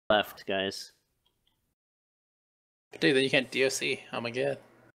left, guys. Dude, then you can't DOC. Oh my god.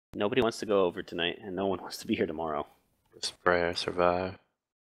 Nobody wants to go over tonight, and no one wants to be here tomorrow. Spray, survive.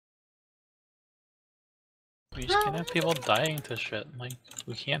 We just can't have people dying to shit. Like,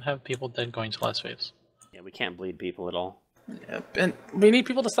 we can't have people dead going to last phase. Yeah, we can't bleed people at all. Yeah, and we need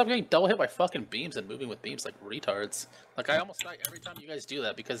people to stop getting double hit by fucking beams and moving with beams like retards. Like, I almost die every time you guys do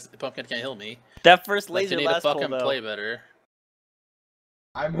that because the pumpkin can't heal me. That first Like, laser you need to last fucking pull, though. play better.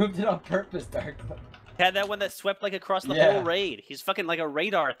 I moved it on purpose, Dark. Had that one that swept like across the whole raid. He's fucking like a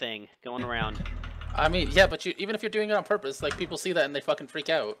radar thing going around. I mean, yeah, but even if you're doing it on purpose, like, people see that and they fucking freak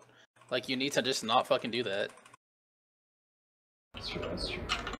out. Like, you need to just not fucking do that. That's true, that's true.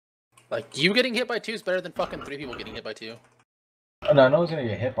 Like, you getting hit by 2 is better than fucking 3 people getting hit by 2. Oh, no, no one's gonna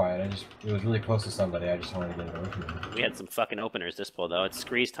get hit by it. It was really close to somebody. I just wanted to get it away from them. We had some fucking openers this pull, though. It's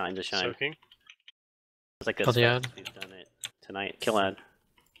Scree's time to shine. Soaking. It's like a Kill the ad. He's done it tonight. Kill ad.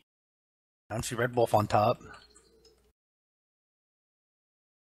 I don't see Red Wolf on top.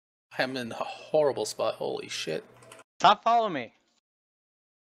 I'm in a horrible spot. Holy shit. Stop following me.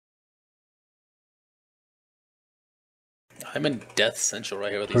 I'm in death central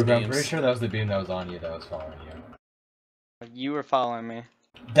right here with these I'm beams. pretty sure that was the beam that was on you that was following you. You were following me.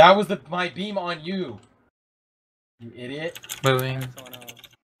 That was my beam on you! You idiot. Moving.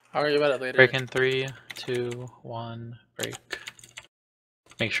 I'll argue about it later. Break in 3, 2, 1, break.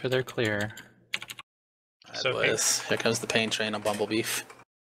 Make sure they're clear. So here comes the pain train on Bumblebeef.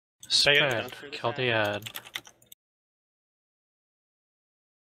 Spread. Kill the ad.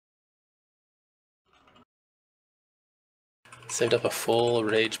 Saved up a full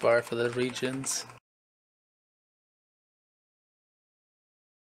rage bar for the regions.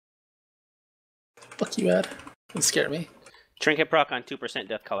 Fuck you, Ad. Don't scare me. Trinket proc on 2%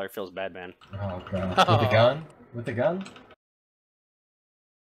 death color feels bad, man. Oh god. With the gun? With the gun?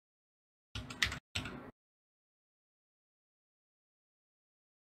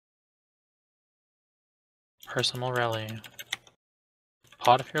 Personal rally.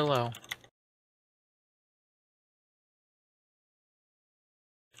 Pot if you're low.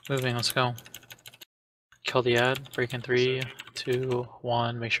 Moving, let's go. Kill the ad, break in 3, 2,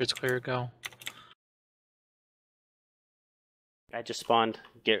 1, make sure it's clear, go. I just spawned.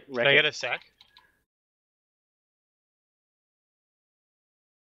 Get Can I get a sack?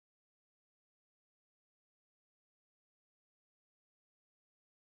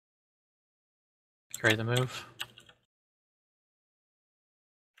 Ready to move.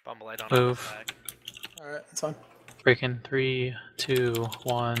 Bumble, I don't Move. have a sack. Alright, that's fine. Break in 3, 2,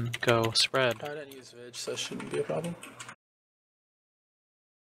 1, go, spread. I didn't use Vig, so it shouldn't be a problem.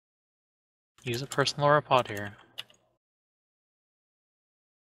 Use a personal or a pod here.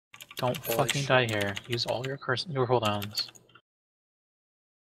 Don't Holy fucking shit. die here. Use all your cooldowns.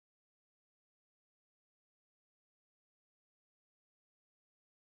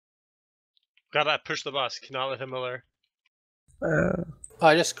 Gotta push the boss, cannot let him alert.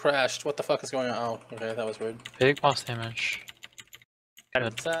 I just crashed. What the fuck is going on? Oh, okay, that was weird. Big boss damage.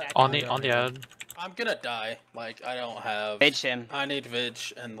 Good. That- On the ad. I'm gonna die. Like, I don't have... Vig him. I need Vig,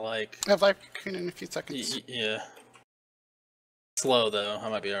 and like... I have life cocoon in a few seconds. Yeah. Slow, though. I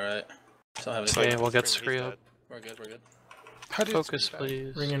might be alright. Still have Okay, we'll get He's Scree dead. up. We're good, we're good. How do you Focus, do that?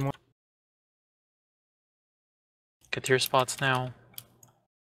 please. Ring in one. Get to your spots now.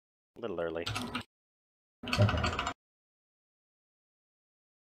 A little early.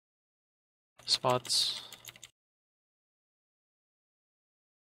 Spots.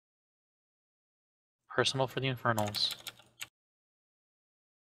 Personal for the Infernals.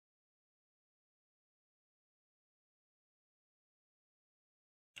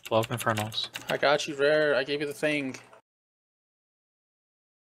 Blow up Infernals. I got you, Rare. I gave you the thing.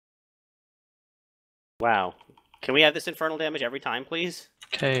 Wow. Can we have this infernal damage every time, please?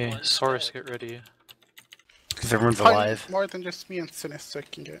 Okay, Saurus, get ready. Because everyone's Probably alive. more than just me and Sinist, so I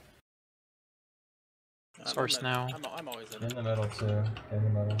can get. Source I'm now. I'm always in. In the middle, too. In the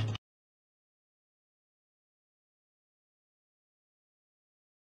middle.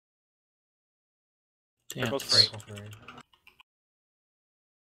 Circle's Dance. free.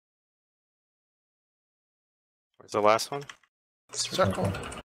 Where's the last one? Circle.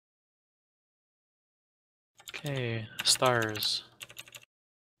 Okay, stars.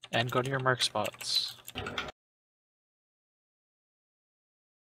 And go to your mark spots.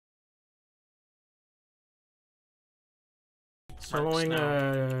 Soloing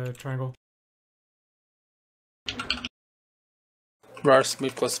now. triangle. Rars,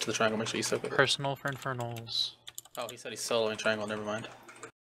 move closer to the triangle. Make sure you soak with it. Personal for Infernals. Oh, he said he's soloing triangle. Never mind.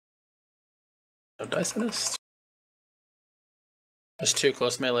 No dice in this. There's 2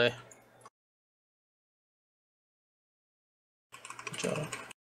 close melee. Good job.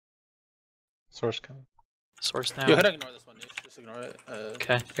 Source coming. Source now. You gotta ignore this one, dude. Just ignore it.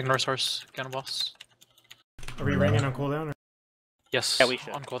 Okay, ignore source. Gun boss. Are we ringing on cooldown? Or... Yes, Yeah, we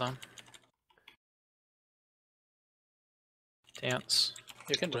should. on cooldown. Dance.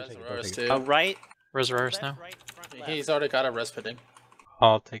 You can res Auroras too. Right. Reservoirs Left, now. right, front, left. He's already got a res pitting.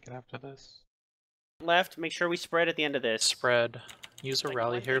 I'll take it after this. Left. Make sure we spread at the end of this. Spread. Use a Like,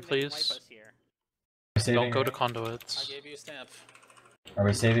 rally one here, thing that can wipe please. us here. Saving Don't go to ring? I conduits. gave you a stamp. Are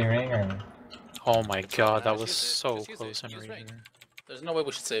we saving ring or? Oh my god, that was Use it, so just use close it, and use ring. Ranger. There's no way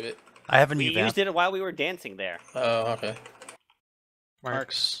we should save it. I have a We new vamp. used it while we were dancing there. Oh, okay.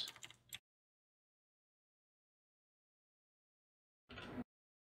 Marks.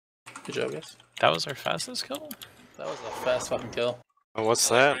 Good job, guys. That was our fastest kill? That was a fast fucking kill. Oh, what's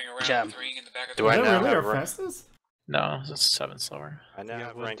that? Jab. Do I Is that now really have our rank? fastest? No, it's 7 slower. I now You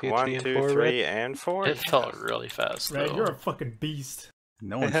have got rank 1, 2, 1, 3, 2, and 4, 3, right? and 4. It felt really fast Right, though. you're a fucking beast.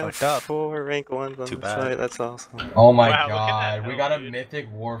 No I one have fucked up. 4 rank 1s on Too the bad. site. That's awesome. Oh my Wow, look at that god, we helm, got a dude.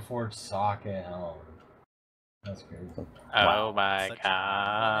 mythic Warforged socket helm. That's crazy. Oh my Such-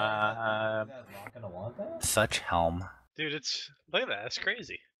 god. You guys not gonna want that? Such helm. Dude, look at that. That's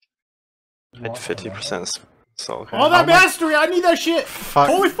crazy. You At want that, 50% soul. All that mastery, I need that shit! Fuck.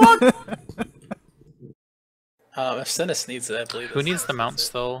 Holy fuck! If Sinist needs it, I believe. Who needs the mount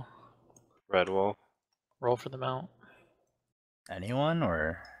still? Red Wolf. Roll for the mount. Anyone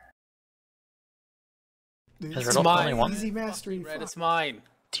or? Dude, Has this Red is Wolf only one? easy mastery. Red, Fuck. it's mine.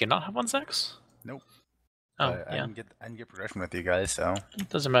 Do you not have 1 sex? Nope. Oh, But I yeah. didn't get progression with you guys, so.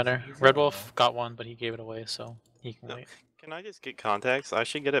 Doesn't matter. Red Wolf got 1, but he gave it away, so he can No. wait. Can I just get context? I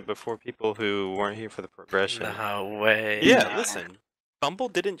should get it before people who weren't here for the progression. No way. Yeah, listen. Bumble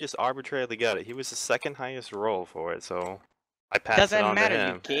didn't just arbitrarily get it. He was the 2nd highest roll for it, so I passed it Doesn't on matter. to You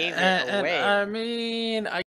him. gave it And, away. I mean, I